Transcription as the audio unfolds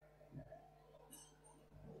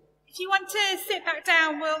If you want to sit back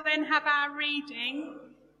down, we'll then have our reading.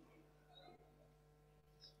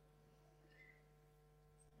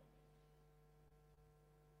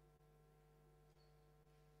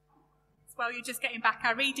 While you're just getting back,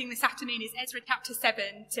 our reading this afternoon is Ezra chapter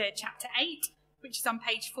 7 to chapter 8, which is on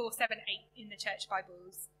page 478 in the Church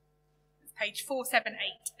Bibles. It's page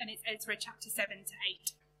 478, and it's Ezra chapter 7 to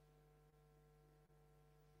 8.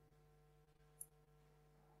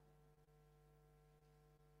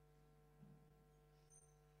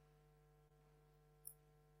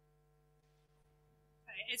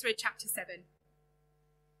 Ezra chapter 7.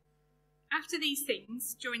 After these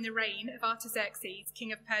things, during the reign of Artaxerxes,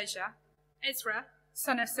 king of Persia, Ezra,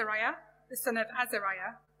 son of Sariah, the son of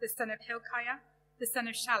Azariah, the son of Hilkiah, the son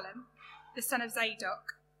of Shallum, the son of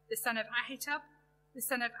Zadok, the son of Ahitub, the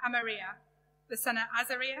son of Amariah, the son of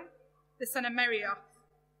Azariah, the son of Merioth,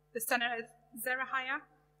 the son of Zerahiah,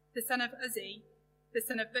 the son of Uzzi, the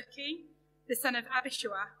son of Bukki, the son of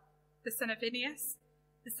Abishua, the son of Phinehas,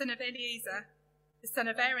 the son of Eleazar, the son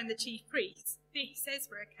of Aaron the chief priest, this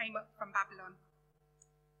Ezra came up from Babylon.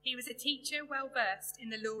 He was a teacher well versed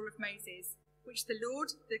in the law of Moses, which the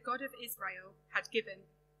Lord, the God of Israel, had given.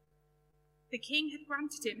 The king had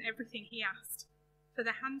granted him everything he asked, for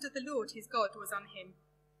the hand of the Lord his God was on him.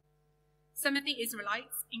 Some of the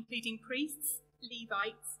Israelites, including priests,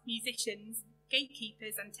 Levites, musicians,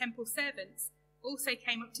 gatekeepers, and temple servants, also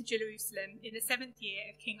came up to Jerusalem in the 7th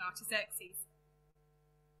year of King Artaxerxes.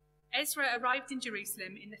 Ezra arrived in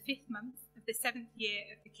Jerusalem in the 5th month of the 7th year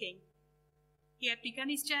of the king. He had begun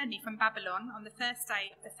his journey from Babylon on the 1st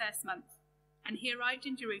day of the 1st month, and he arrived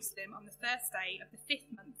in Jerusalem on the 1st day of the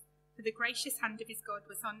 5th month, for the gracious hand of his God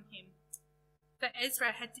was on him. For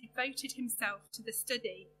Ezra had devoted himself to the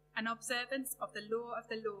study and observance of the law of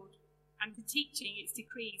the Lord, and to teaching its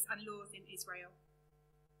decrees and laws in Israel.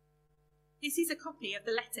 This is a copy of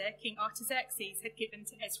the letter King Artaxerxes had given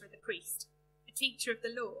to Ezra the priest, a teacher of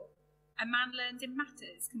the law, a man learned in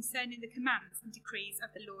matters concerning the commands and decrees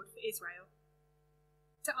of the Lord for Israel.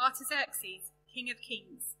 To Artaxerxes, king of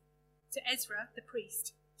kings, to Ezra the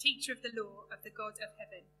priest, teacher of the law of the God of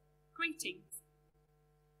heaven, greetings.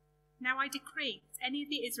 Now I decree that any of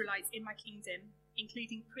the Israelites in my kingdom,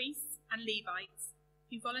 including priests and Levites,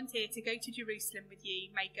 who volunteer to go to Jerusalem with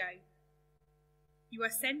you, may go. You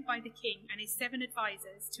are sent by the king and his 7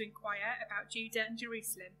 advisers to inquire about Judah and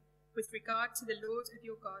Jerusalem with regard to the Lord of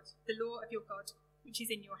your God, the law of your God, which is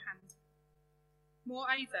in your hand.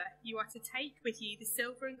 Moreover, you are to take with you the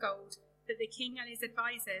silver and gold that the king and his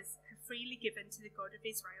advisers have freely given to the God of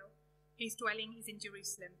Israel, whose dwelling is in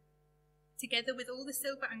Jerusalem, together with all the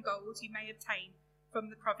silver and gold you may obtain from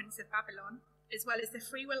the province of Babylon, as well as the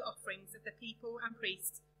freewill offerings of the people and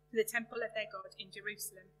priests to the temple of their God in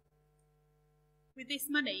Jerusalem. With this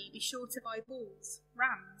money be sure to buy bulls,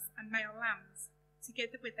 rams, and male lambs,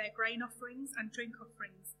 together with their grain offerings and drink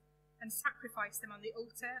offerings, and sacrifice them on the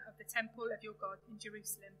altar of the temple of your God in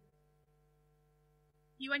Jerusalem.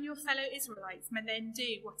 You and your fellow Israelites may then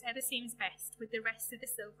do whatever seems best with the rest of the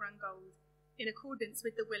silver and gold, in accordance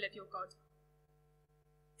with the will of your God.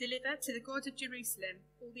 Deliver to the God of Jerusalem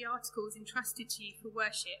all the articles entrusted to you for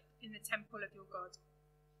worship in the temple of your God,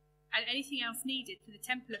 and anything else needed for the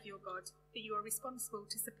temple of your God that you are responsible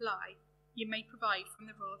to supply, you may provide from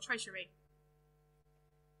the royal treasury.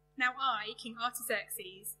 Now I, King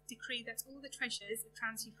Artaxerxes, decree that all the treasures of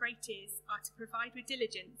Trans-Euphrates are to provide with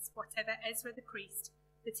diligence whatever Ezra the priest,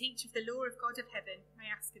 the teacher of the law of God of heaven,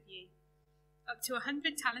 may ask of you. Up to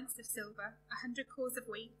 100 talents of silver, 100 cors of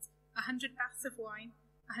wheat, 100 baths of wine,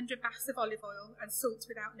 100 baths of olive oil, and salt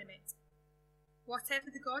without limit.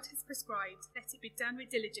 Whatever the God has prescribed, let it be done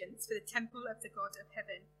with diligence for the temple of the God of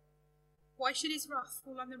heaven. Why should his wrath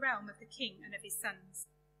fall on the realm of the king and of his sons?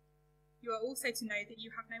 You are also to know that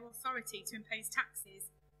you have no authority to impose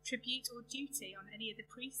taxes, tribute or duty on any of the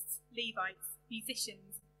priests, Levites,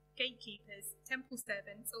 musicians, gatekeepers, temple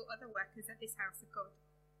servants, or other workers at this house of God.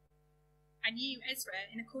 And you,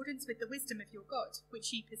 Ezra, in accordance with the wisdom of your God,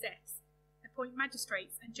 which you possess, appoint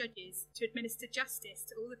magistrates and judges to administer justice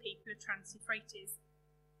to all the people of Trans-Euphrates,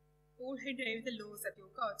 all who know the laws of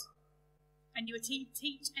your God, and you are to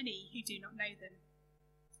teach any who do not know them.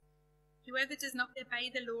 Whoever does not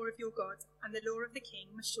obey the law of your God and the law of the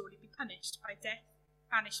king must surely be punished by death,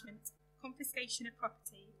 banishment, confiscation of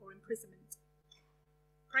property, or imprisonment.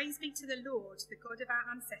 Praise be to the Lord, the God of our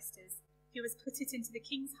ancestors, who has put it into the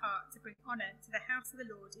king's heart to bring honour to the house of the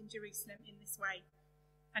Lord in Jerusalem in this way,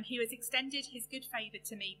 and who has extended his good favour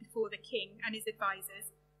to me before the king and his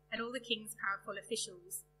advisers and all the king's powerful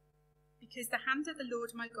officials. Because the hand of the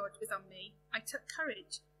Lord my God was on me, I took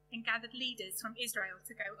courage and gathered leaders from Israel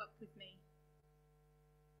to go up with me.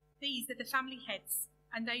 These are the family heads,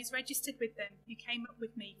 and those registered with them who came up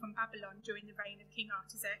with me from Babylon during the reign of King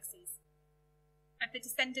Artaxerxes. Of the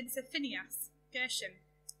descendants of Phinehas, Gershom.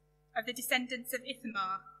 Of the descendants of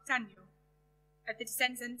Ithamar, Daniel. Of the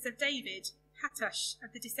descendants of David, Hattush.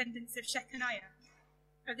 Of the descendants of Shechaniah.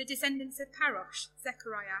 Of the descendants of Parosh,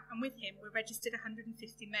 Zechariah, and with him were registered 150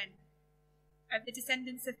 men. Of the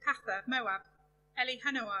descendants of Patha, Moab,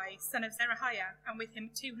 Elihanoi, son of Zerahiah, and with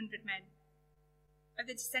him 200 men. Of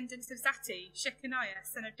the descendants of Zati, Shechaniah,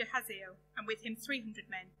 son of Jehaziel, and with him 300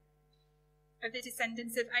 men. Of the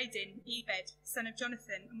descendants of Adin, Ebed, son of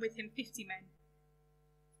Jonathan, and with him 50 men.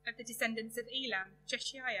 Of the descendants of Elam,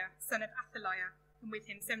 Jeshiah, son of Athaliah, and with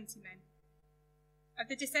him 70 men. Of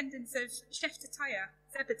the descendants of Shephatiah,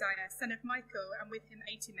 Zebediah, son of Michael, and with him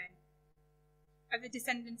 80 men. Of the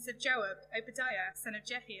descendants of Joab, Obadiah, son of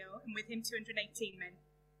Jehiel, and with him 218 men.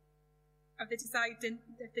 Of the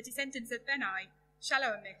descendants of Beni,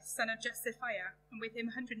 Shalomith, son of Josephiah, and with him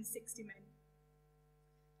 160 men.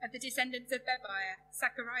 Of the descendants of Bebiah,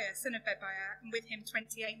 Zechariah, son of Bebiah, and with him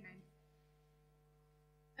 28 men.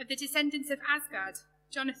 Of the descendants of Asgad,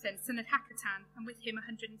 Jonathan, son of Hakatan, and with him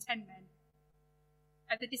 110 men.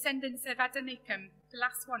 Of the descendants of Adonikam, the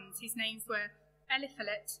last ones, whose names were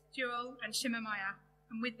Eliphalet, Joel, and Shemaiah,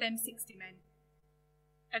 and with them 60 men.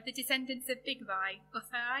 Of the descendants of Bigvai,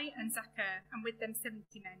 Uthai, and Zachar, and with them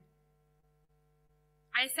 70 men.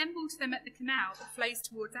 I assembled them at the canal that flows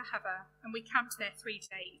towards Ahava, and we camped there 3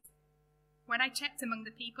 days. When I checked among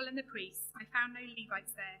the people and the priests, I found no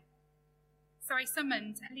Levites there. So I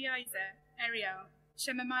summoned Eliezer, Ariel,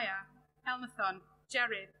 Shemaiah, Elnathan,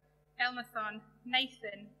 Jarib, Elnathan,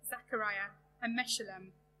 Nathan, Zechariah, and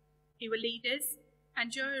Meshullam, who were leaders,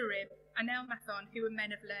 and Joarib and Elnathan, who were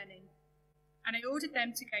men of learning. And I ordered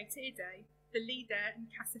them to go to Iddo, the leader, and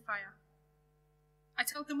Cassifiah. I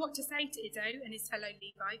told them what to say to Iddo and his fellow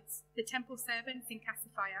Levites, the temple servants in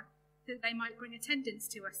Cassifiah, that they might bring attendance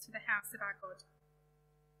to us to the house of our God.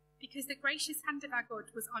 Because the gracious hand of our God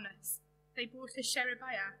was on us, they brought us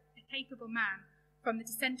Sherebiah, a capable man, from the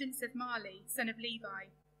descendants of Mali, son of Levi,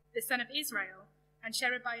 the son of Israel, and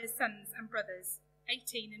Sherebiah's sons and brothers,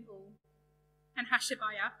 18 in all, and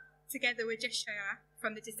Hashabiah, together with Jeshaiah,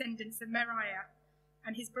 from the descendants of Meriah,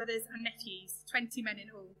 and his brothers and nephews, 20 men in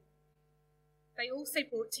all. They also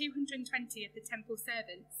brought 220 of the temple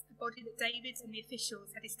servants, a body that David and the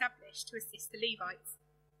officials had established to assist the Levites.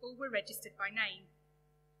 All were registered by name.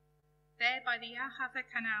 There by the Ahava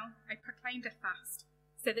canal I proclaimed a fast,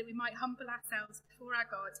 so that we might humble ourselves before our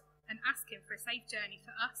God and ask him for a safe journey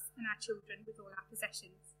for us and our children with all our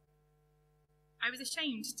possessions. I was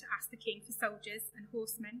ashamed to ask the king for soldiers and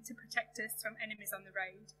horsemen to protect us from enemies on the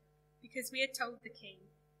road, because we had told the king,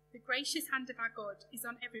 "The gracious hand of our God is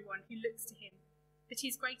on everyone who looks to him, but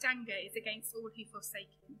his great anger is against all who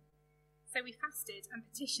forsake him." So we fasted and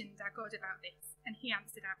petitioned our God about this, and he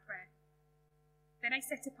answered our prayer. Then I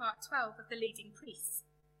set apart 12 of the leading priests,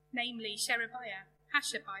 namely Sherebiah,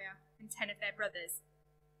 Hashabiah, and 10 of their brothers.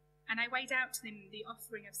 And I weighed out to them the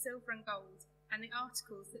offering of silver and gold, and the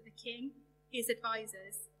articles that the king, his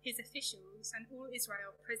advisers, his officials, and all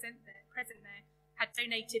Israel present there had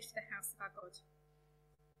donated for the house of our God.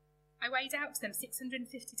 I weighed out to them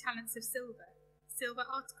 650 talents of silver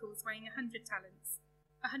articles weighing 100 talents,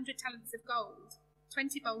 100 talents of gold,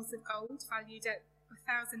 20 bowls of gold valued at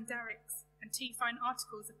 1,000 darics, and 2 fine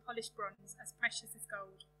articles of polished bronze as precious as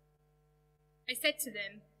gold. I said to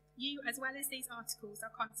them, "You, as well as these articles, are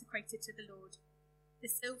consecrated to the Lord. The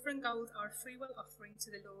silver and gold are a freewill offering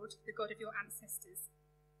to the Lord, the God of your ancestors.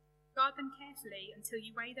 Guard them carefully until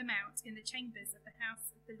you weigh them out in the chambers of the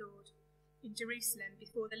house of the Lord in Jerusalem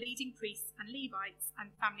before the leading priests and Levites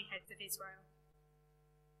and family heads of Israel."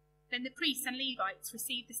 Then the priests and Levites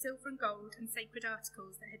received the silver and gold and sacred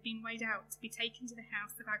articles that had been weighed out to be taken to the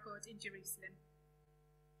house of our God in Jerusalem.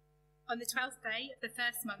 On the 12th day of the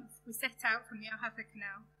first month, we set out from the Ahava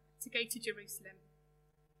canal to go to Jerusalem.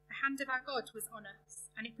 The hand of our God was on us,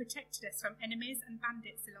 and it protected us from enemies and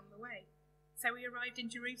bandits along the way. So we arrived in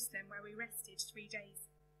Jerusalem, where we rested 3 days.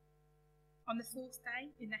 On the 4th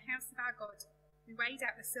day, in the house of our God, we weighed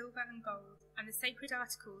out the silver and gold and the sacred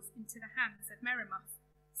articles into the hands of Meremoth,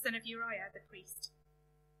 son of Uriah the priest.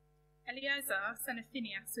 Eleazar, son of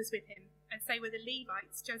Phinehas, was with him, and so were the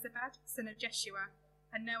Levites, Jozabad, son of Jeshua,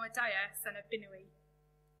 and Noadiah, son of Binnui.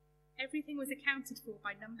 Everything was accounted for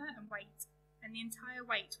by number and weight, and the entire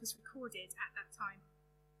weight was recorded at that time.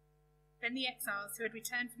 Then the exiles who had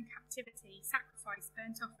returned from captivity sacrificed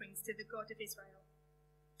burnt offerings to the God of Israel.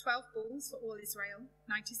 12 bulls for all Israel,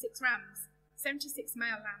 96 rams, 76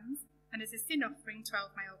 male lambs, and as a sin offering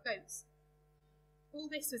 12 male goats. All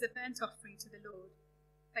this was a burnt offering to the Lord.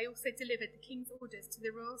 They also delivered the king's orders to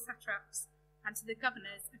the royal satraps and to the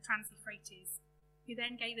governors of Trans-Euphrates, who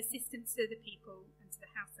then gave assistance to the people and to the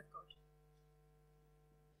house of God.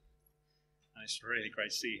 And it's really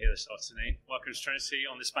great to see you here this afternoon. Welcome to Trinity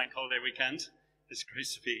on this bank holiday weekend. It's great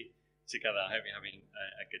to be together. I hope you're having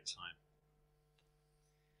a good time.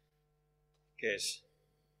 Good.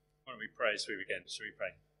 Why don't we pray as we begin? Shall we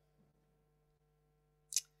pray?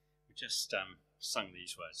 We just sung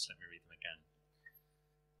these words. Let me read them again.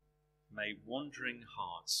 May wandering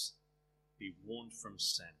hearts be warned from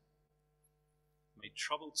sin. May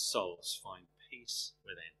troubled souls find peace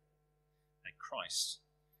within. May Christ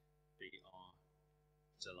be our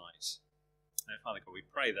delight. Now, Father God, we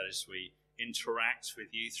pray that as we interact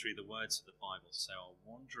with you through the words of the Bible, so our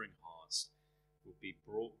wandering hearts will be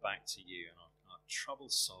brought back to you, and our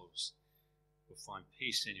troubled souls will find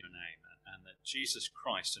peace in your name, and that Jesus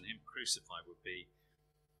Christ and him crucified would be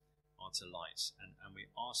our delight. And we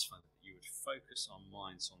ask, Father, that you would focus our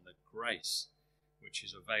minds on the grace which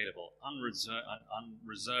is available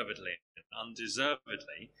unreservedly and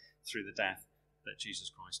undeservedly through the death that Jesus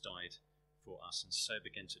Christ died for us, and so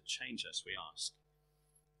begin to change us, we ask,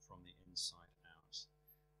 from the inside out.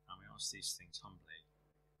 And we ask these things humbly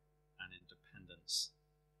and in dependence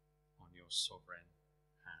on your sovereign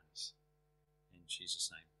hands. In Jesus'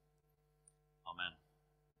 name. Amen.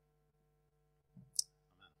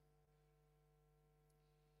 Amen.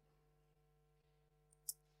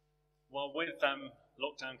 Well, with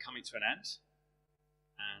lockdown coming to an end,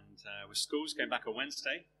 and with schools going back on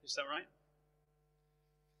Wednesday, is that right?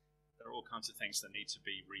 There are all kinds of things that need to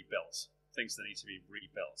be rebuilt.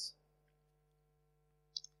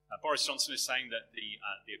 Boris Johnson is saying that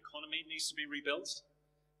the economy needs to be rebuilt.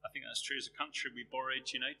 I think that's true. As a country, we borrowed,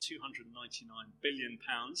 £299 billion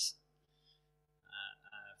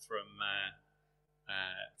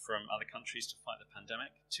from other countries to fight the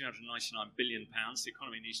pandemic. £299 billion. The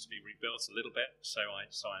economy needs to be rebuilt a little bit, so I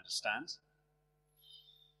understand.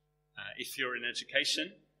 If you're in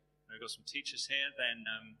education, we've got some teachers here, then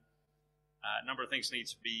a number of things need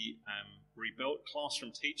to be rebuilt.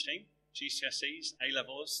 Classroom teaching, GCSEs,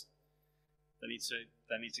 A-levels, they need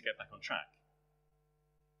to get back on track.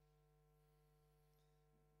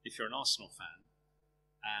 If you're an Arsenal fan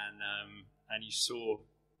and you saw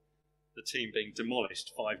the team being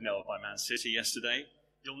demolished 5-0 by Man City yesterday,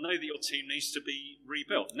 you'll know that your team needs to be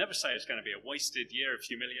rebuilt. Never say it's going to be a wasted year of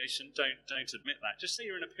humiliation. Don't admit that. Just say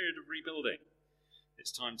you're in a period of rebuilding.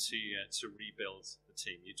 It's time to rebuild the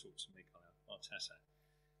team. You talk to Mikel Arteta,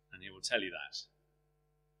 and he will tell you that.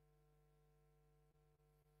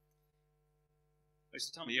 It's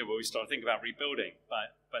the time of year where we start thinking about rebuilding,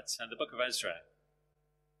 but the book of Ezra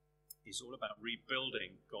is all about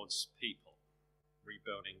rebuilding God's people.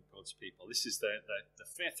 This is the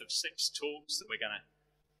fifth of 6 talks that we're going to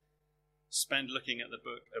spend looking at the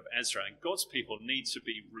book of Ezra, and God's people need to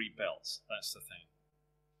be rebuilt. That's the thing.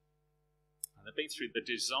 And they've been through the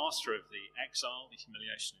disaster of the exile, the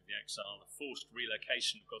humiliation of the exile, the forced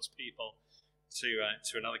relocation of God's people to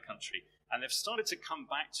another country, and they've started to come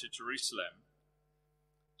back to Jerusalem,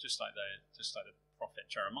 just like the prophet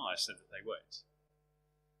Jeremiah said that they would.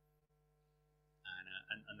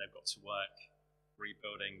 And they've got to work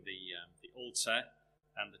rebuilding the altar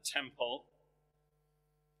and the temple,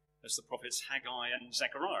 as the prophets Haggai and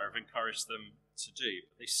Zechariah have encouraged them to do.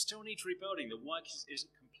 But they still need rebuilding. The work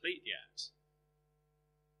isn't complete yet.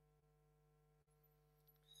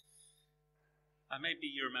 Maybe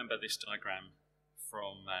you remember this diagram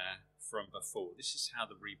from before. This is how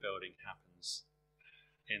the rebuilding happens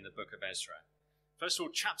in the book of Ezra. First of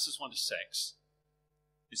all, chapters 1 to 6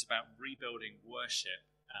 is about rebuilding worship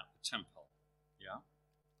at the temple. Yeah?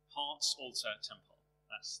 Hearts, altar, temple.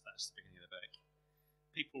 That's the beginning of the book.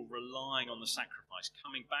 People relying on the sacrifice,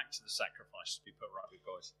 coming back to the sacrifice to be put right with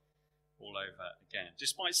God all over again,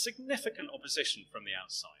 despite significant opposition from the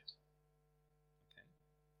outside. Okay,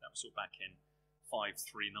 that was all back in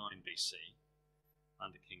 539 BC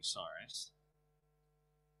under King Cyrus.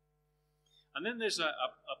 And then there's a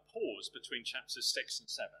pause between chapters 6 and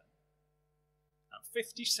 7.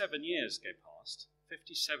 57 years go past.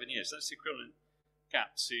 57 years. That's the equivalent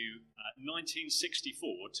gap to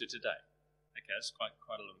 1964 to today. Okay, that's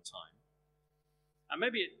quite a long time. And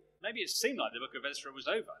maybe it seemed like the book of Ezra was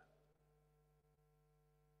over.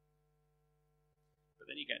 But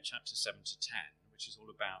then you get chapter 7 to 10, which is all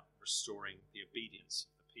about restoring the obedience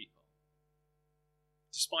of the people.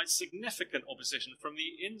 Despite significant opposition from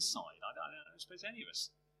the inside. I suppose any of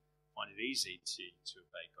us find it easy to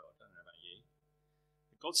obey God. I don't know about you.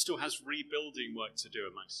 But God still has rebuilding work to do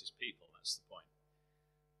amongst his people. That's the point.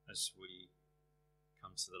 As we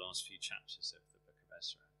come to the last few chapters of the book of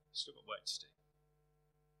Ezra. You've still got work to do.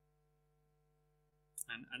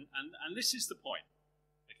 And this is the point.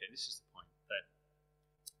 Okay, this is the point, that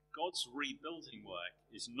God's rebuilding work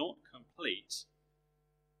is not complete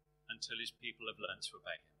until his people have learned to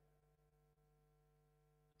obey him.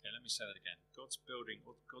 Okay, let me say that again. God's rebuilding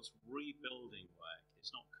work is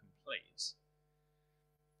not complete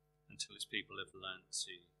until his people have learned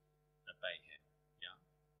to obey him. Yeah?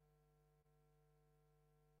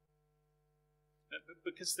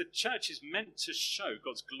 Because the church is meant to show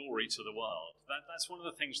God's glory to the world. That's one of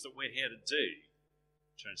the things that we're here to do,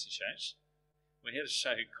 Trinity Church. We're here to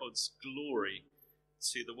show God's glory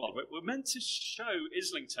to the world. We're meant to show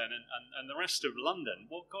Islington and the rest of London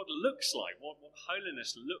what God looks like, what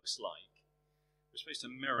holiness looks like. We're supposed to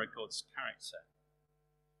mirror God's character.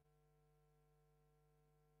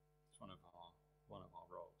 It's one of our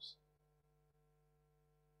roles.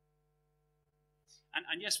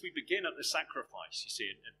 And yes, we begin at the sacrifice. You see,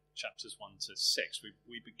 in chapters 1 to 6,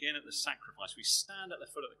 we begin at the sacrifice. We stand at the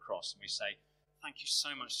foot of the cross and we say, thank you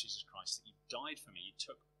so much, Jesus Christ, that you died for me. You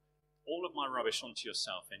took all of my rubbish onto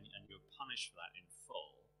yourself and you were punished for that in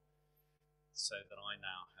full, so that I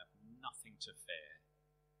now have nothing to fear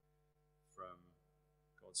from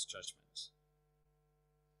God's judgment.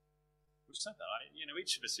 We've said that.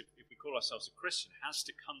 Each of us, if we call ourselves a Christian, has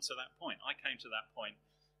to come to that point. I came to that point,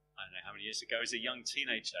 I don't know how many years ago, as a young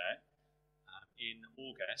teenager in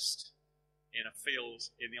August in a field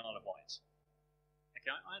in the Isle of Wight. Okay,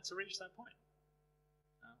 I had to reach that point.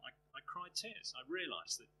 I cried tears. I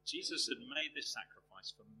realised that Jesus had made this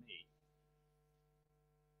sacrifice for me.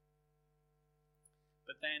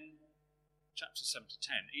 But then, chapters 7 to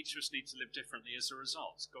 10, each of us need to live differently as a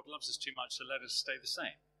result. God loves us too much to let us stay the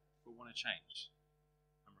same. We want to change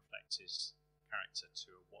and reflect his character to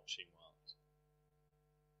a watching world.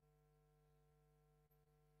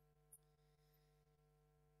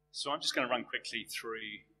 So I'm just going to run quickly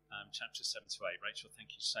through chapters 7 to 8. Rachel,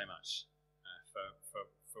 thank you so much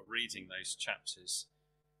for reading those chapters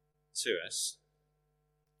to us.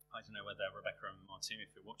 I don't know whether Rebecca and Martin,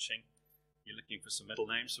 if you're watching, you're looking for some middle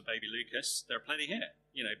names for baby Lucas. There are plenty here.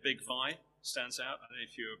 Big Vi stands out. I don't know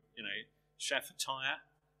if you're, Chef Tyre,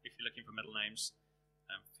 if you're looking for middle names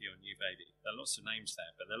for your new baby. There are lots of names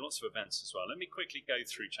there, but there are lots of events as well. Let me quickly go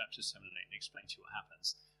through chapters 7 and 8 and explain to you what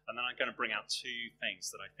happens. And then I'm going to bring out two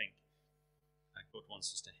things that I think God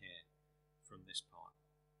wants us to hear from this part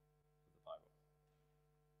of the Bible.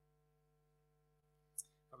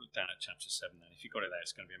 I've looked down at chapter 7 then. If you've got it there,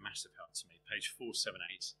 it's going to be a massive help to me. Page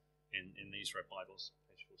 478 in these red Bibles.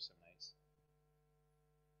 Page 478.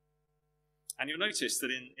 And you'll notice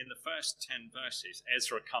that in the first 10 verses,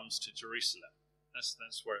 Ezra comes to Jerusalem. That's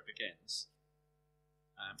where it begins.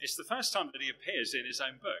 It's the first time that he appears in his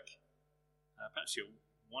own book. Perhaps you're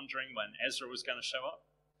wondering when Ezra was going to show up.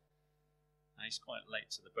 He's quite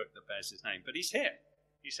late to the book that bears his name, but he's here.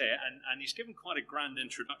 He's here, and he's given quite a grand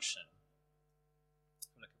introduction.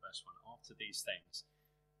 Look at verse 1. After these things,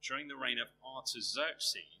 during the reign of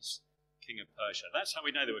Artaxerxes, king of Persia. That's how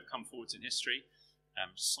we know that we've come forwards in history.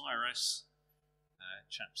 Cyrus,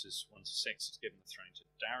 chapters 1 to 6, has given the throne to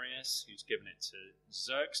Darius, who's given it to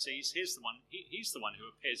Xerxes. He's the one who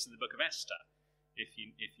appears in the book of Esther, if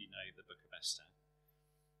you know the book of Esther.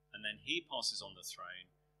 And then he passes on the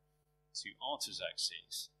throne to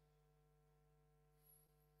Artaxerxes.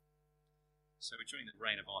 So we're during the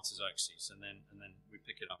reign of Artaxerxes, and then we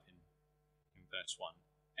pick it up in verse 1.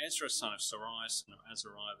 Ezra, son of Sariah, son of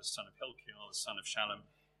Azariah, the son of Hilkiah, the son of Shallum,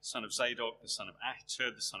 son of Zadok, the son of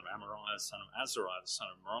Ahitub, the son of Amariah, the son of Azariah, the son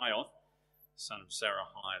of Marioth, the son of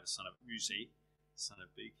Zerahiah, the son of Uzi, the son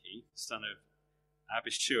of Buki, the son of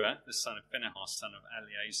Abishua, the son of Phinehas, son of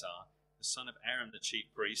Eleazar, the son of Aaron, the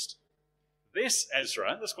chief priest. This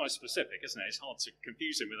Ezra, that's quite specific, isn't it? It's hard to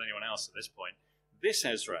confuse him with anyone else at this point. This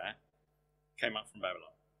Ezra came up from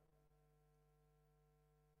Babylon.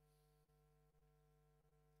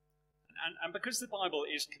 And because the Bible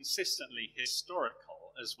is consistently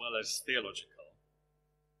historical as well as theological,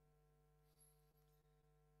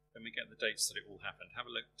 then we get the dates that it all happened. Have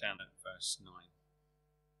a look down at verse 9.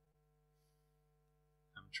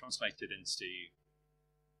 Translated into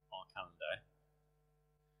our calendar,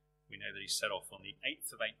 we know that he set off on the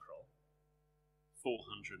 8th of April,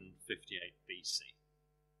 458 BC.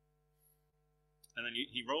 And then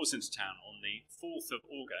he rolls into town on the 4th of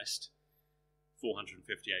August,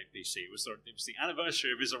 458 BC. It was the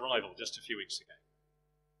anniversary of his arrival just a few weeks ago.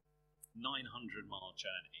 900-mile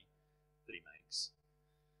journey that he makes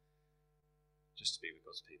just to be with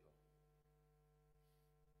God's people.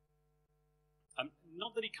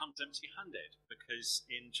 Not that he comes empty-handed, because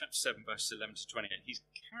in chapter 7, verses 11 to 28, he's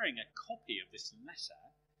carrying a copy of this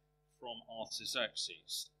letter from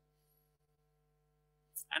Artaxerxes.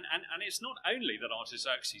 And it's not only that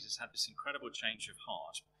Artaxerxes has had this incredible change of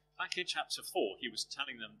heart. Back in chapter 4, he was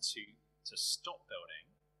telling them to stop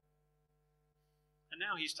building. And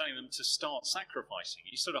now he's telling them to start sacrificing.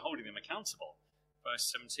 He's sort of holding them accountable. Verse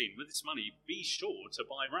 17, with this money, be sure to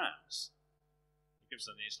buy rams. He gives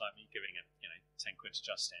them it's like me giving 10 quid to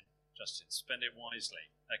Justin. Justin, spend it wisely.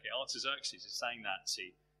 Okay, Artaxerxes is saying that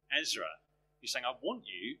to Ezra. He's saying, I want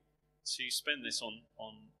you to spend this on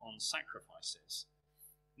sacrifices.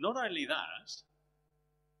 Not only that,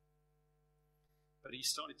 but he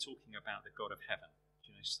started talking about the God of heaven. Do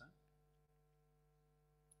you notice that?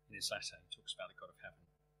 In his letter, he talks about the God of heaven.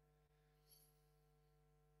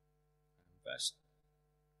 Verse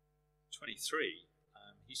 23,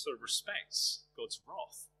 he sort of respects God's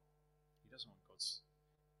wrath. He doesn't want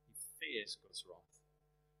he fears God's wrath.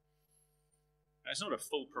 Now, it's not a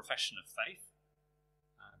full profession of faith,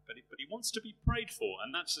 but he wants to be prayed for,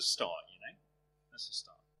 and that's a start, That's a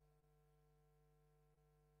start.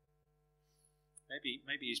 Maybe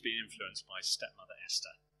he's been influenced by stepmother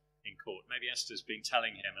Esther in court. Maybe Esther's been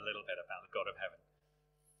telling him a little bit about the God of heaven.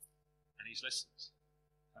 And he's listened.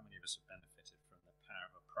 How many of us have benefited from the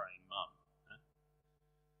power of a praying mum? Huh?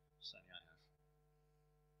 Certainly I have.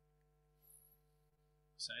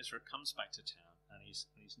 So Ezra comes back to town, and he's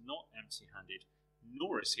not empty-handed,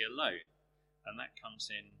 nor is he alone. And that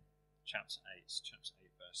comes in chapter 8,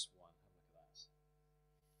 verse 1. Have a look at that.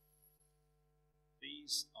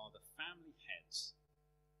 These are the family heads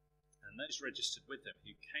and those registered with them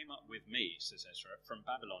who came up with me, says Ezra, from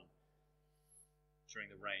Babylon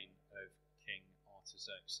during the reign of King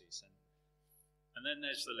Artaxerxes. And then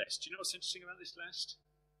there's the list. Do you know what's interesting about this list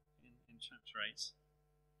in chapter 8?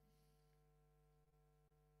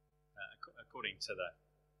 According to the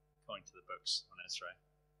books on Ezra,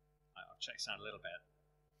 I've checked out a little bit.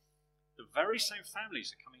 The very same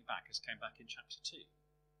families are coming back as came back in chapter 2.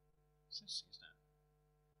 It's interesting, isn't it?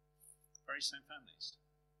 Very same families.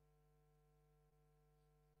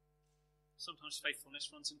 Sometimes faithfulness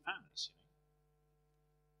runs in families,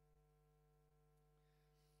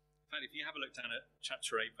 In fact, if you have a look down at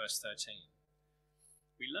chapter 8, verse 13,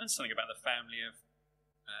 we learn something about the family of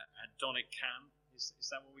Adonikam. Is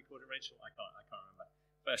that what we called it, Rachel? I can't remember.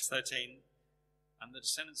 Verse 13, and the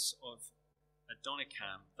descendants of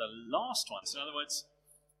Adonikam, the last ones. In other words,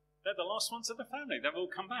 they're the last ones of the family. They've all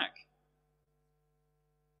come back.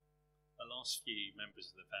 The last few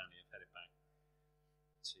members of the family have headed back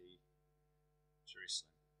to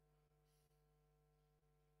Jerusalem.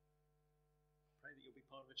 Pray that you'll be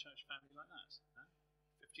part of a church family like that.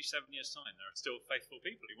 57 years' time, there are still faithful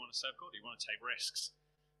people who want to serve God, who want to take risks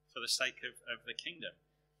for the sake of the kingdom.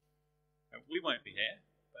 We won't be here,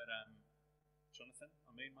 but Jonathan,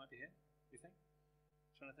 Amoon might be here, do you think?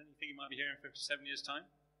 Jonathan, you think you might be here in 57 years' time?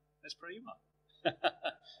 Let's pray you might.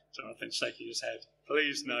 Jonathan's shaking his head.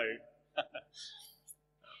 Please no. That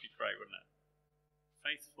would be great, wouldn't it?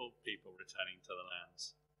 Faithful people returning to the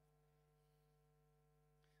lands.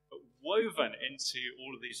 But woven into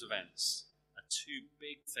all of these events are two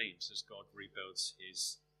big themes as God rebuilds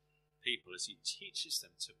his people, as he teaches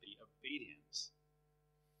them to be obedient.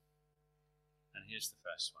 And here's the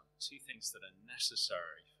first one. Two things that are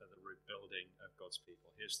necessary for the rebuilding of God's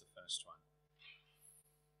people. Here's the first one.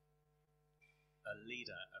 A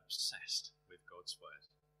leader obsessed with God's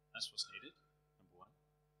word. That's what's needed, number one.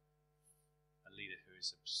 A leader who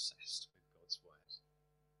is obsessed with God's word.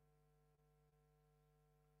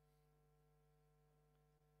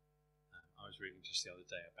 I was reading just the other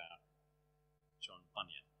day about John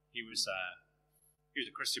Bunyan. He was a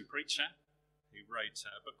Christian preacher who wrote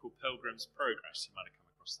a book called Pilgrim's Progress. You might have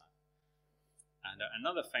come across that. And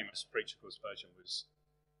another famous preacher called Spurgeon was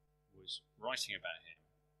writing about him.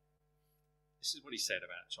 This is what he said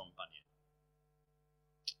about John Bunyan.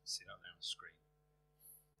 See it up there on the screen.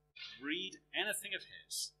 Read anything of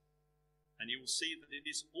his, and you will see that it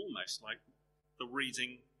is almost like the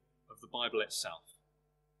reading of the Bible itself.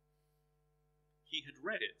 He had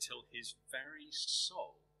read it till his very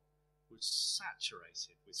soul was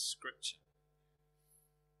saturated with Scripture.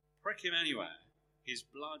 Prick him anywhere, his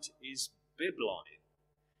blood is bibline.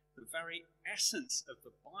 The very essence of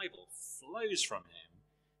the Bible flows from him.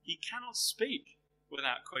 He cannot speak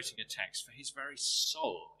without quoting a text, for his very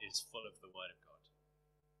soul is full of the Word of God.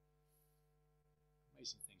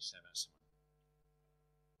 Amazing thing to say about someone.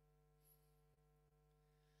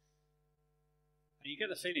 And you get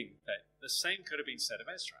the feeling that the same could have been said of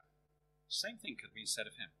Ezra. The same thing could have been said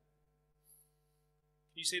of him.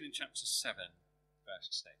 You see it in chapter 7, verse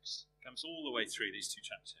 6. It comes all the way through these two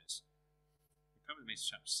chapters. You come with me to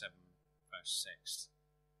chapter 7, verse 6,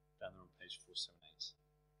 down there on page 478.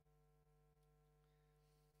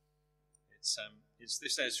 It's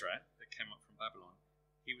this Ezra that came up from Babylon.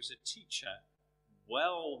 He was a teacher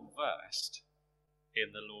well versed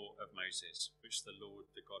in the law of Moses, which the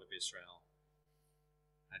Lord, the God of Israel,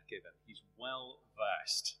 had given. He's well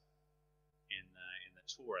versed in the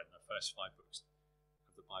Torah, in the first 5 books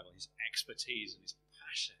of the Bible. His expertise and his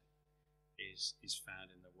passion is found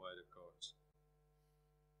in the Word of God.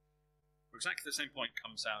 Well, exactly the same point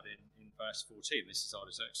comes out in verse 14. This is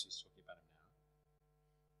Artaxerxes talking about him now.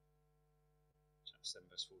 Chapter 7,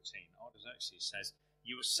 verse 14. Artaxerxes says,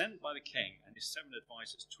 "You were sent by the king and his 7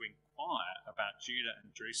 advisors to inquire about Judah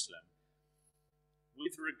and Jerusalem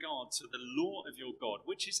with regard to the law of your God,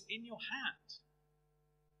 which is in your hand."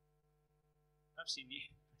 Perhaps he knew.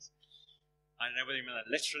 I don't know whether he meant that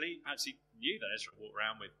literally. Perhaps he knew that Ezra walked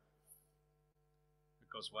around with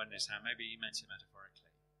God's word in his hand. Maybe he meant it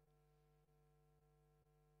metaphorically.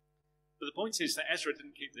 But the point is that Ezra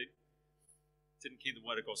didn't keep the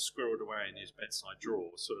word of God squirreled away in his bedside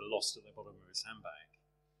drawer, sort of lost at the bottom of his handbag.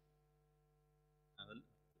 And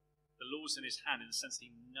the law's in his hand in the sense that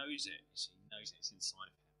he knows it. You see, he knows it. It's inside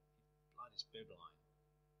of him. His blood is bibline.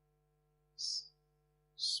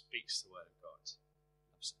 Speaks the word of God.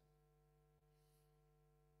 Loves it.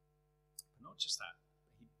 But not just that,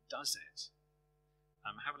 but he does it.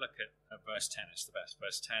 Have a look at verse 10. It's the best.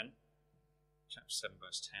 Verse 10, chapter 7,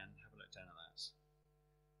 verse 10. Have a look down at that.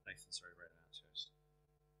 Nathan's already read it out to us.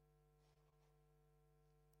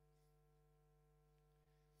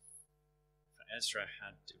 For Ezra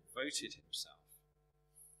had devoted himself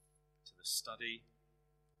to the study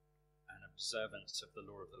and observance of the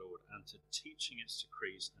law of the Lord and to teaching its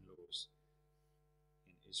decrees and laws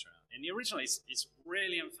in Israel. In the original, it's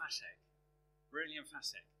really emphatic. Really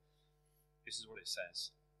emphatic. This is what it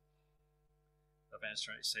says of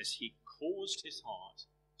Ezra. It says, he caused his heart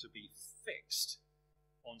to be fixed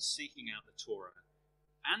on seeking out the Torah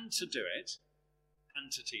and to do it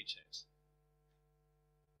and to teach it.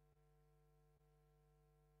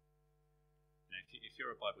 You know, if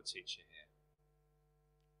you're a Bible teacher here,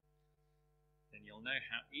 then you'll know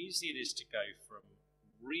how easy it is to go from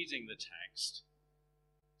reading the text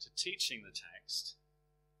to teaching the text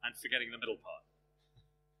and forgetting the middle part.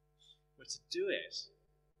 But to do it.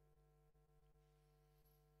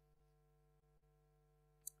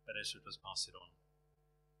 But Ezra does pass it on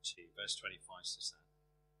to verse 25 says that.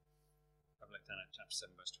 Have a look down at chapter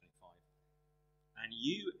 7, verse 25. And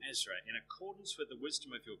you, Ezra, in accordance with the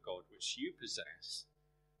wisdom of your God, which you possess,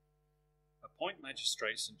 appoint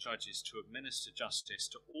magistrates and judges to administer justice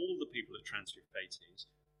to all the people of Trans-Euphrates,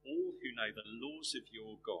 all who know the laws of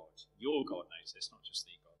your God. Your God knows this, not just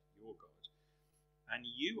the God, your God. And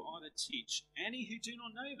you are to teach any who do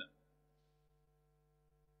not know them.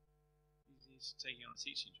 He's taking on a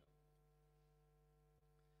teaching job.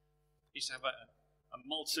 He used to have a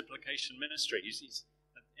multiplication ministry. He's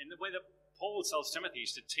in the way that Paul tells Timothy, he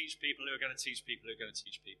used to teach people who are going to teach people who are going to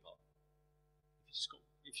teach people.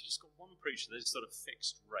 If you just got one preacher, there's sort of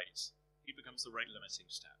fixed rate. He becomes the rate limiting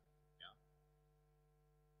step. Yeah.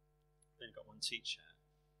 Then you've got one teacher.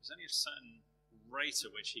 There's only a certain rate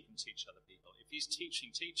at which he can teach other people. If he's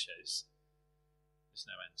teaching teachers, there's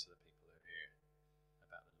no end to the people who hear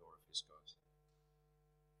about the law of his God.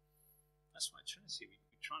 That's why at Trinity we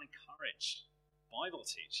try and encourage Bible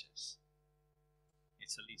teachers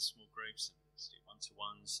to lead small groups and to do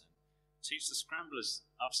one-to-ones and teach the scramblers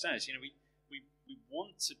upstairs. You know, we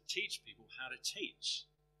want to teach people how to teach.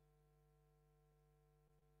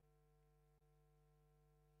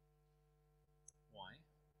 Why?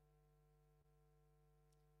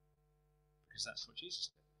 Because that's what Jesus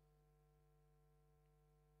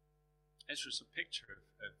did. Ezra's a picture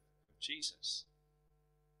of Jesus.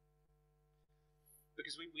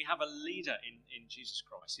 Because we have a leader in Jesus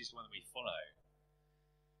Christ. He's the one that we follow.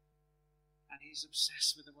 And he's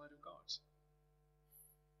obsessed with the Word of God.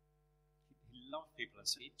 He loved people, and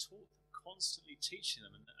so he taught them, constantly teaching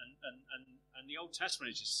them. And the Old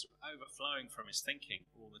Testament is just overflowing from his thinking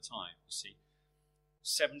all the time. You see,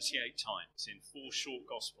 78 times in 4 short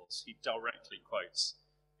Gospels, he directly quotes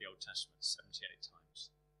the Old Testament 78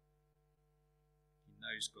 times. He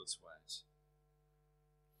knows God's Word.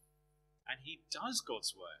 And he does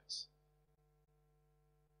God's Word.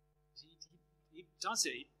 He does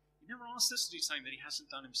it. He never asks us to do something that he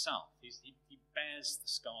hasn't done himself. He bears the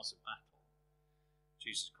scars of battle.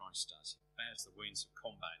 Jesus Christ does. He bears the wounds of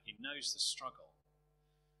combat. He knows the struggle.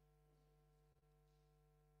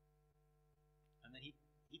 And then he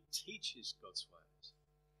teaches God's Word.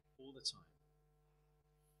 All the time.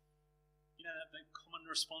 You know that the common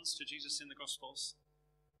response to Jesus in the Gospels?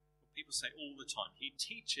 What people say all the time. He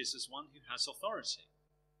teaches as one who has authority.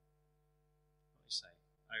 What they say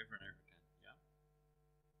over and over again. Yeah.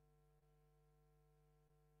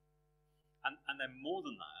 And then more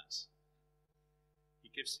than that,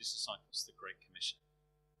 he gives his disciples the Great Commission.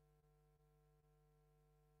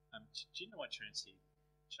 Do you know why Trinity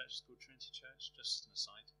Church is called Trinity Church? Just an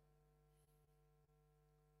aside.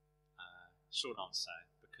 Short answer,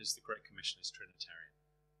 because the Great Commission is Trinitarian.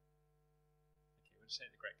 Okay, we'll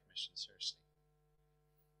take the Great Commission seriously.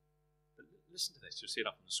 But listen to this, you'll see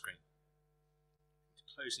it up on the screen.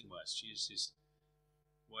 Closing words, Jesus'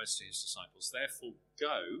 words to his disciples. Therefore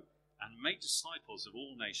go and make disciples of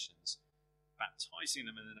all nations,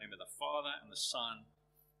 baptizing them in the name of the Father and the Son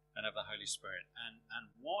and of the Holy Spirit.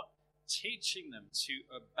 And what? Teaching them to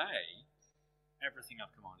obey everything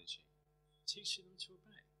I've commanded you. Teaching them to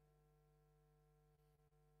obey.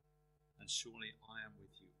 And surely I am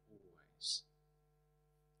with you always,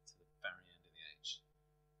 to the very end of the age.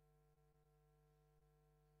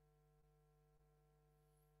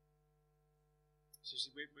 So you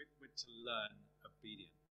see, we're to learn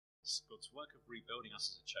obedience. God's work of rebuilding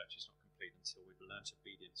us as a church is not complete until we've learnt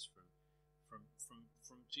obedience from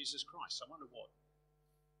Jesus Christ. I wonder what,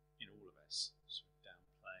 in all of us, sort of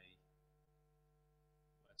downplay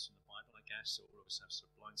words from the Bible, I guess, or all of us have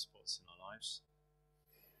sort of blind spots in our lives.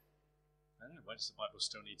 I don't know, why does the Bible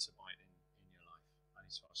still need to bite in your life? I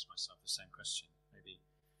need to ask myself the same question. Maybe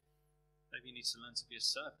you need to learn to be a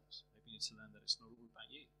servant. Maybe you need to learn that it's not all about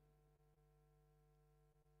you.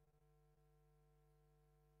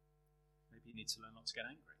 Maybe you need to learn not to get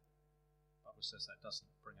angry. The Bible says that doesn't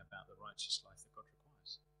bring about the righteous life that God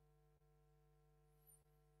requires.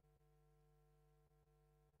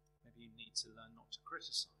 Maybe you need to learn not to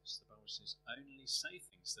criticize. The Bible says only say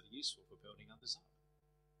things that are useful for building others up.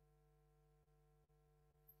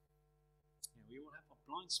 We all have our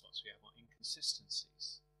blind spots, we have our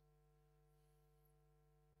inconsistencies.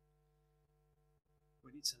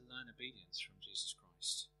 We need to learn obedience from Jesus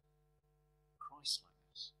Christ.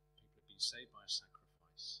 Christ-likeness. People have been saved by a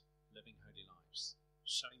sacrifice, living holy lives,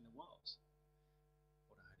 showing the world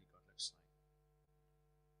what a holy God looks like.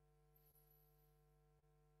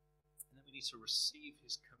 And then we need to receive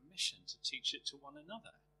his commission to teach it to one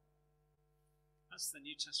another. That's the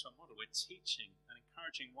New Testament model. We're teaching and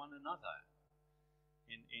encouraging one another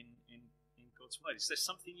in God's word. Is there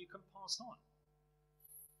something you can pass on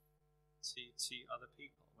to other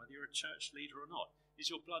people, whether you're a church leader or not?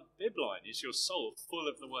 Is your blood bibline? Is your soul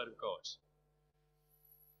full of the word of God?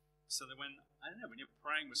 So that when you're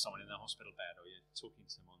praying with someone in the hospital bed, or you're talking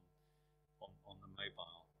to them on the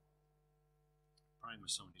mobile, praying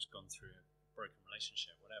with someone who's gone through a broken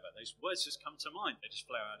relationship, whatever, those words just come to mind. They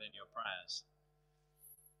just flow out in your prayers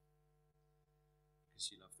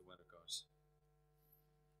because you love the word of God.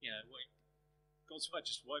 You know, God's word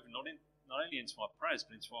just woven not only into our prayers,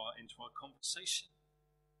 but into our conversation.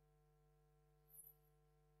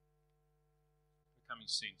 We're coming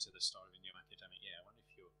soon to the start of a new academic year. I wonder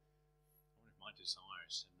if my desire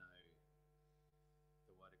is to know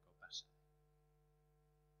the word of God better.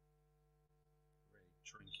 Really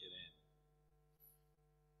drink it in.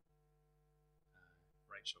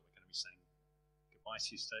 Rachel, we're going to be saying goodbye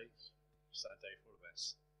to you today. Sad day for all of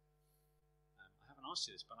us. I haven't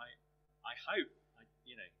asked you this, but I hope,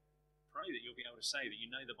 pray that you'll be able to say that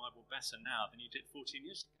you know the Bible better now than you did 14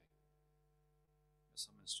 years ago. That's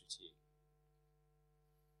our ministry to you.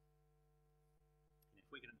 And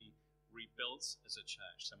if we're going to be rebuilt as a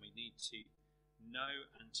church, then we need to know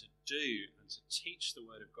and to do and to teach the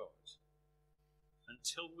Word of God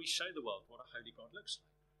until we show the world what a holy God looks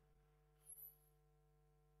like.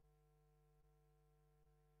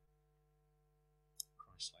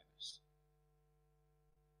 Christ-likeness.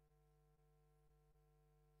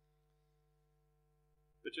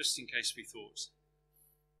 But just in case we thought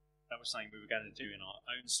that was something we were going to do in our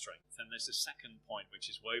own strength, then there's a second point which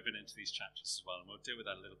is woven into these chapters as well, and we'll deal with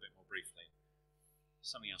that a little bit more briefly.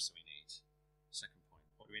 Something else that we need. Second point.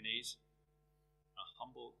 What do we need? A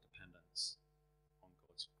humble dependence on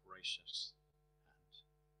God's gracious hand.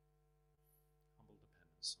 Humble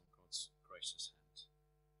dependence on God's gracious hand.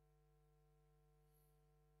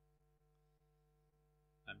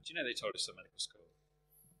 Do you know they told us at medical school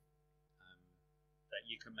that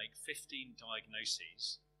you can make 15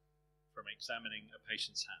 diagnoses from examining a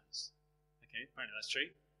patient's hands? Okay, apparently that's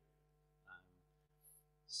true.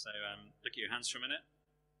 So look at your hands for a minute.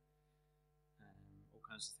 All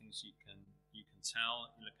kinds of things you can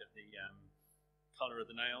tell. You look at the colour of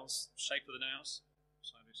the nails, shape of the nails.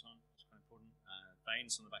 Side to side, that's quite important.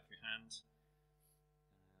 veins on the back of your hand,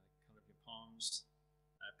 the colour of your palms.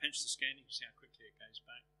 Pinch the skin, you can see how quickly it goes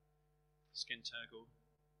back. Skin turgle.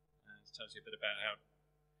 It tells you a bit about how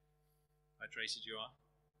hydrated you are.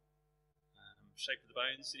 Shape of the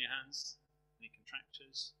bones in your hands. Any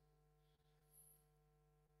contractures?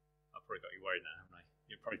 I've probably got you worried now, haven't I?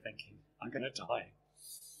 You're probably thinking, I'm going to die.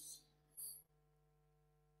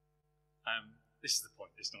 This is the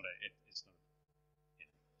point. It's not a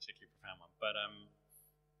particularly profound one. But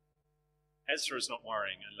Ezra is not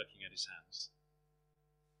worrying and looking at his hands.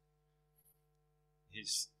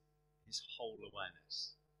 His whole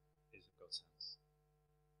awareness is of God's hands.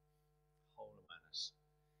 Whole awareness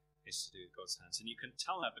is to do with God's hands. And you can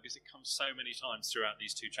tell that because it comes so many times throughout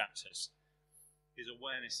these two chapters. His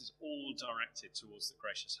awareness is all directed towards the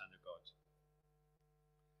gracious hand of God.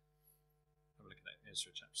 Have a look at that.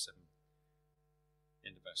 Ezra chapter 7,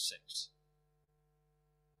 end of verse 6.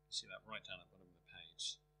 You see that right down at the bottom of the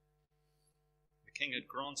page. The king had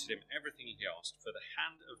granted him everything he asked, for the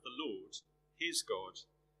hand of the Lord, his God,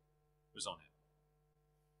 was on him.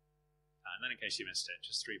 And then in case you missed it,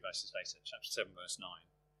 just 3 verses later, chapter 7, verse 9.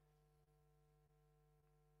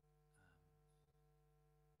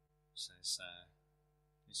 Says,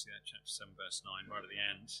 you see that, chapter 7, verse 9, right at the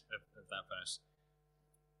end of that verse.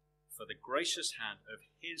 For the gracious hand of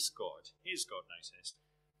his God, noticed,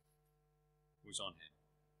 was on him.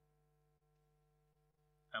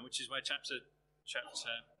 And which is where chapter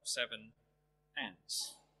 7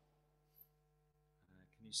 ends.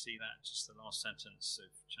 Can you see that? Just the last sentence of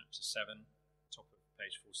chapter 7, top of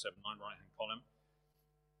page 479, right-hand column.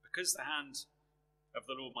 Because the hand of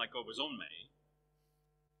the Lord my God was on me,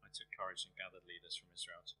 I took courage and gathered leaders from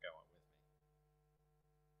Israel to go up with me.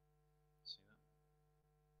 See that?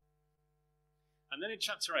 And then in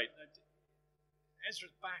chapter 8,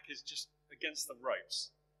 Ezra's back is just against the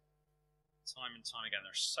ropes. Time and time again,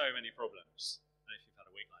 there are so many problems. And if you've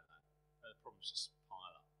had a week like that, the problems just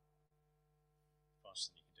pile up.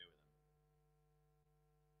 Faster than you can do with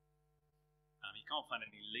them. He can't find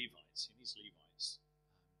any Levites. He needs Levites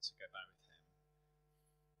to go back with him.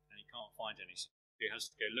 And he can't find any, so he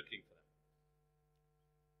has to go looking for them.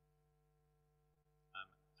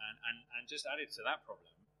 And just added to that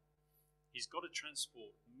problem, he's got to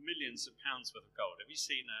transport millions of pounds worth of gold. Have you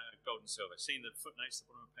seen gold and silver? Seen the footnotes at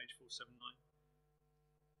the bottom of page 479?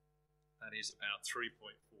 That is about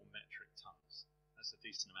 3.4 metric tons. That's a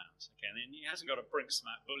decent amount. Okay, and then he hasn't got a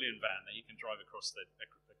Brinksmat bullion van that he can drive across the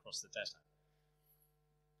desert.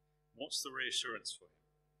 What's the reassurance for him?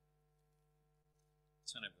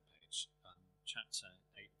 Turn over the page. Chapter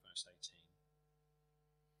 8, verse 18.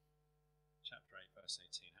 Chapter 8, verse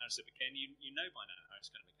 18. How does it begin? You know by now how it's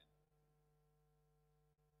going to begin.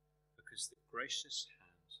 Because the gracious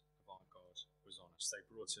hand of our God was on us. They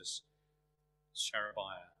brought us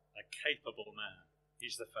Sherebiah, a capable man.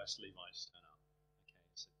 He's the first Levite to turn up. Okay,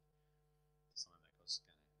 it's a sign that God's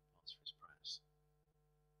going to answer his prayers.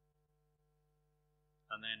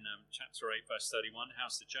 And then chapter 8, verse 31,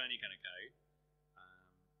 how's the journey going to go?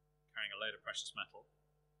 Carrying a load of precious metal.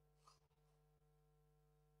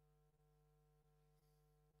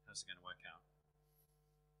 How's it going to work out?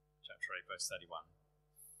 Chapter 8, verse 31.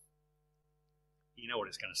 You know what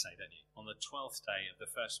it's going to say, don't you? On the 12th day of the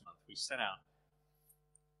first month, we set out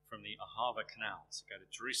from the Ahava Canal to go to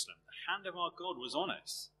Jerusalem. The hand of our God was on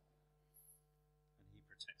us, and he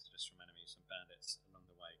protected us from enemies and bandits along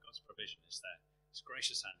the way. God's provision is there. His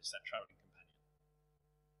gracious hand is that travelling companion.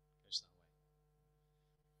 It goes that way.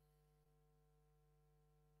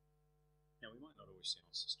 Now, we might not always see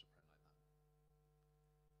answers to prayer like that,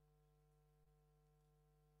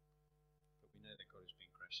 but we know that God has been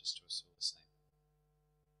gracious to us all the same.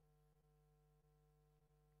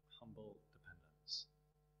 Humble dependence.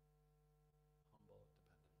 Humble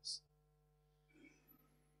dependence.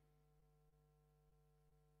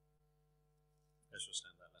 Let's just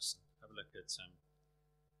end that lesson. Have a look at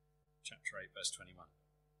chapter 8, verse 21.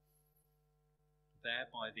 There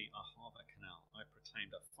by the Ahava Canal I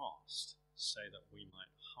proclaimed a fast, so that we might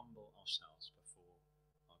humble ourselves before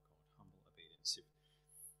our God. Humble obedience.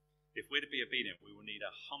 If we're to be obedient, we will need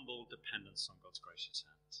a humble dependence on God's gracious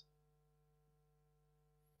hand.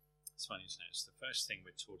 It's funny, isn't it? It's the first thing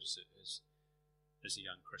we're taught as a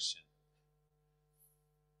young Christian.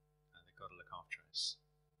 And they've got to look after us.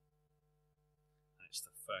 And it's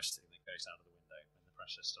the first thing that goes out of the window when the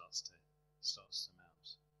pressure starts to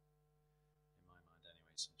mount. In my mind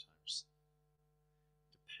anyway, sometimes.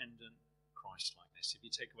 Dependent Christ-likeness. If you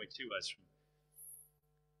take away 2 words from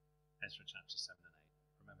Ezra chapter 7 and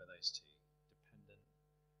 8, remember those 2. Dependent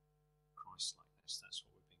Christ-likeness. That's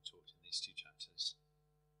what we're being taught in these 2 chapters.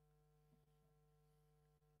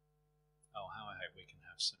 Oh, how I hope we can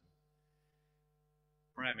have some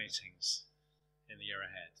prayer meetings in the year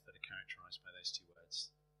ahead that are characterised by those two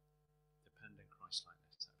words. Dependent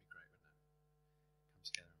Christ-likeness. That'd be great, wouldn't it? Come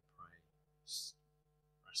together and pray.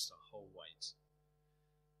 Rest our whole weight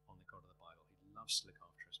on the God of the Bible. He loves to look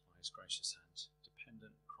after us by his gracious hand.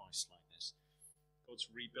 Dependent Christ-likeness. God's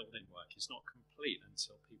rebuilding work is not complete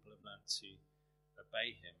until people have learned to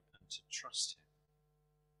obey him and to trust him.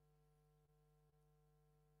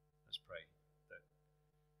 Let's pray that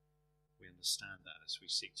we understand that as we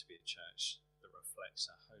seek to be a church that reflects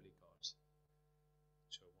our holy God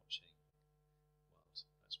to a watching world.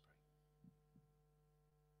 Let's pray.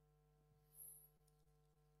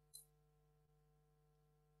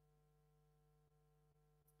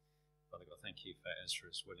 Father God, thank you for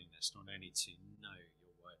Ezra's willingness not only to know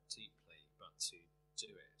your word deeply, but to do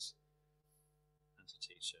it and to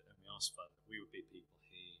teach it. And we ask, Father, that we would be people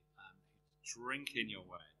who drink in your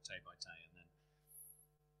word day by day and then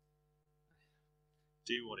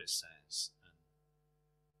do what it says. And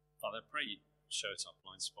Father, I pray you show us our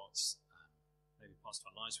blind spots, maybe parts of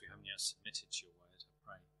our lives we haven't yet submitted to your word. I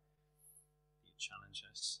pray that you challenge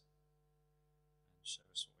us and show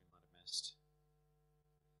us what we might have missed.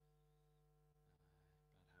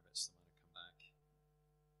 Bad habits that might have come back.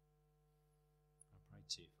 I pray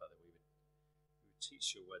too, Father, we would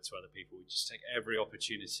teach your word to other people. We just take every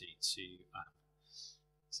opportunity to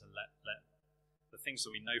let the things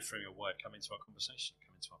that we know from your word come into our conversation,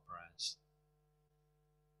 come into our prayers.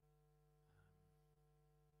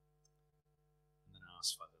 And then I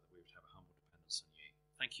ask, Father, that we would have a humble dependence on you.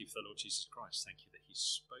 Thank you for the Lord Jesus Christ. Thank you that he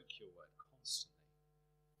spoke your word constantly.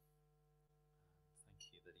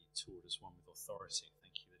 Thank you that he taught us one with authority.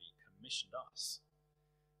 Thank you that he commissioned us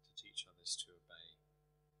to teach others to obey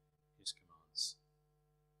his commands.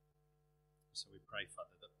 So we pray,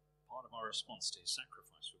 Father, that part of our response to his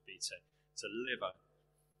sacrifice would be to live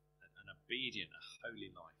an obedient, a holy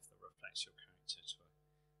life that reflects your character to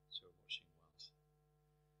a watching world.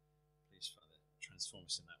 Please, Father, transform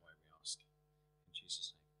us in that way, we ask. In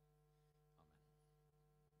Jesus' name.